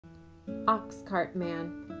Oxcart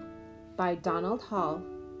Man by Donald Hall.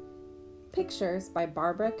 Pictures by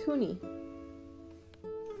Barbara Cooney.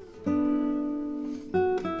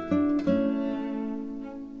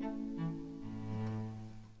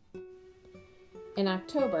 In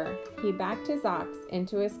October, he backed his ox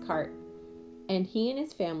into his cart, and he and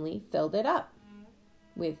his family filled it up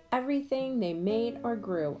with everything they made or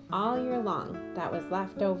grew all year long that was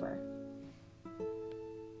left over.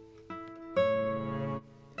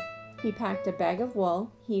 He packed a bag of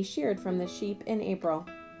wool he sheared from the sheep in April.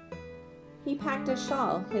 He packed a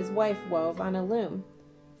shawl his wife wove on a loom,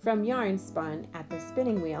 from yarn spun at the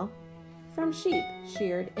spinning wheel, from sheep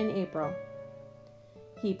sheared in April.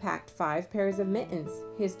 He packed 5 pairs of mittens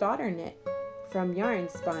his daughter knit, from yarn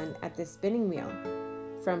spun at the spinning wheel,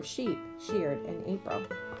 from sheep sheared in April.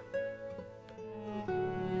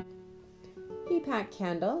 He packed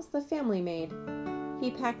candles the family made. He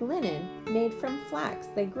packed linen made from flax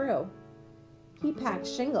they grew. He packed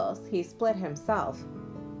shingles he split himself.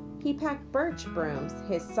 He packed birch brooms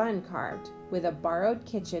his son carved with a borrowed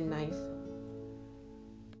kitchen knife.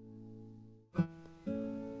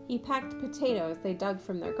 He packed potatoes they dug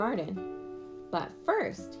from their garden. But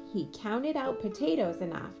first, he counted out potatoes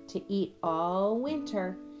enough to eat all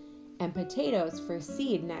winter and potatoes for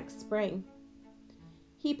seed next spring.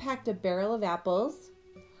 He packed a barrel of apples,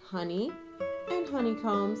 honey, and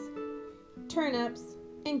honeycombs, turnips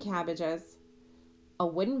and cabbages, a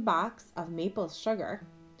wooden box of maple sugar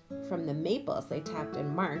from the maples they tapped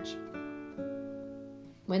in March.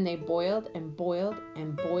 When they boiled and boiled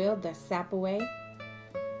and boiled the sap away,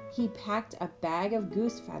 he packed a bag of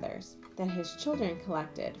goose feathers that his children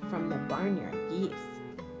collected from the barnyard geese.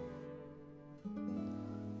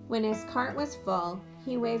 When his cart was full,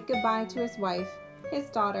 he waved goodbye to his wife, his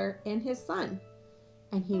daughter, and his son,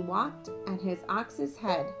 and he walked at his ox's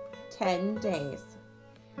head 10 days.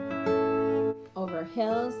 Over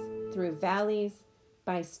hills, through valleys,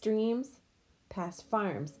 by streams, past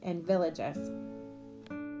farms and villages,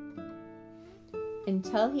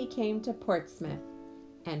 until he came to Portsmouth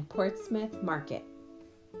and Portsmouth Market.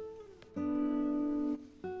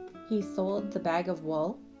 He sold the bag of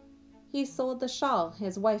wool. He sold the shawl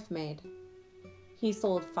his wife made. He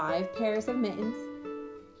sold 5 pairs of mittens.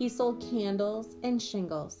 He sold candles and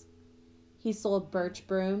shingles. He sold birch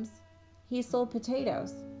brooms. He sold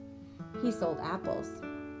potatoes. He sold apples.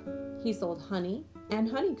 He sold honey and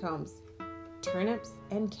honeycombs, turnips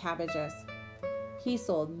and cabbages. He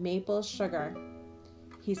sold maple sugar.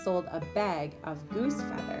 He sold a bag of goose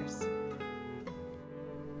feathers.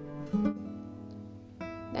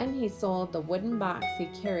 Then he sold the wooden box he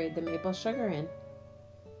carried the maple sugar in.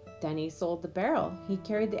 Then he sold the barrel he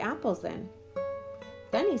carried the apples in.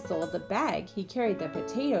 Then he sold the bag he carried the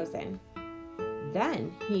potatoes in.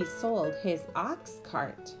 Then he sold his ox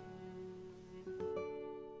cart.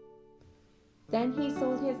 Then he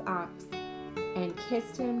sold his ox and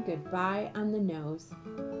kissed him goodbye on the nose.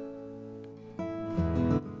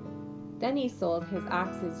 Then he sold his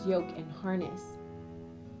ox's yoke and harness.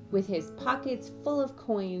 With his pockets full of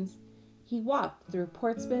coins, he walked through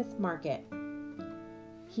Portsmouth Market.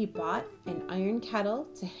 He bought an iron kettle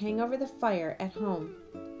to hang over the fire at home,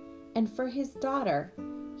 and for his daughter,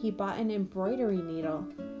 he bought an embroidery needle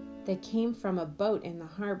that came from a boat in the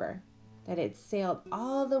harbor that had sailed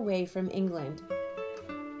all the way from England.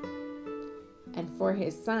 And for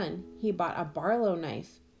his son, he bought a barlow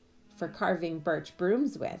knife for carving birch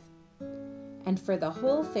brooms with. And for the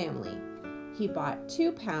whole family, he bought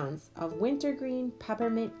 2 pounds of wintergreen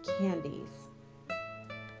peppermint candies.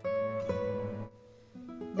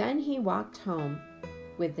 Then he walked home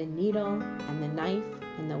with the needle and the knife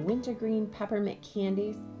and the wintergreen peppermint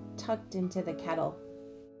candies tucked into the kettle,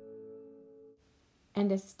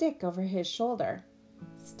 and a stick over his shoulder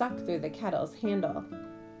stuck through the kettle's handle,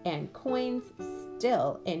 and coins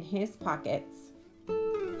still in his pockets.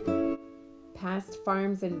 Past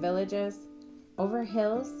farms and villages, over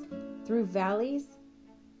hills, through valleys,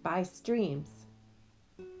 by streams,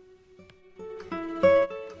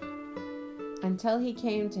 until he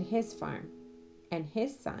came to his farm, and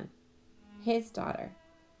his son, his daughter,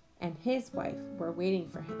 and his wife were waiting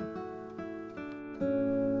for him.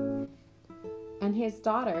 And his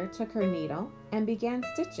daughter took her needle and began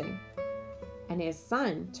stitching, and his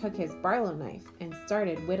son took his barlow knife and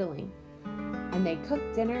started whittling, and they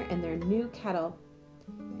cooked dinner in their new kettle.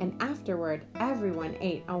 And afterward, everyone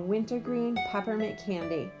ate a wintergreen peppermint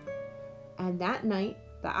candy. And that night,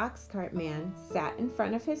 the oxcart man sat in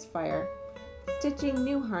front of his fire, stitching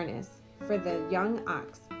new harness for the young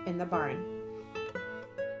ox in the barn.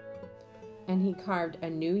 And he carved a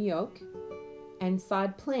new yoke and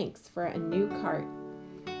sawed planks for a new cart,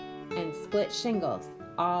 and split shingles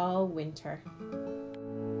all winter,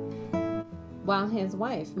 while his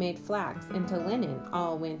wife made flax into linen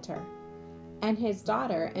all winter, and his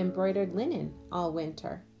daughter embroidered linen all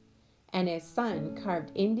winter, and his son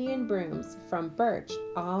carved Indian brooms from birch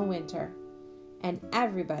all winter, and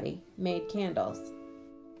everybody made candles.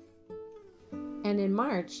 And in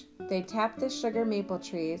March, they tapped the sugar maple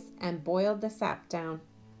trees and boiled the sap down.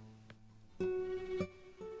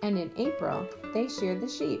 And in April, they sheared the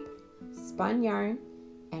sheep, spun yarn,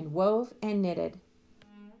 and wove and knitted.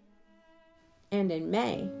 And in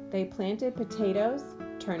May, they planted potatoes,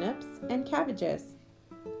 turnips, and cabbages,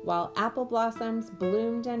 while apple blossoms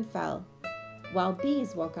bloomed and fell, while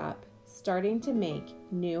bees woke up, starting to make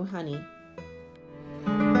new honey.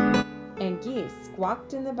 And geese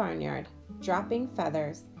squawked in the barnyard, dropping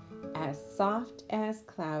feathers as soft as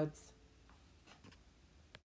clouds.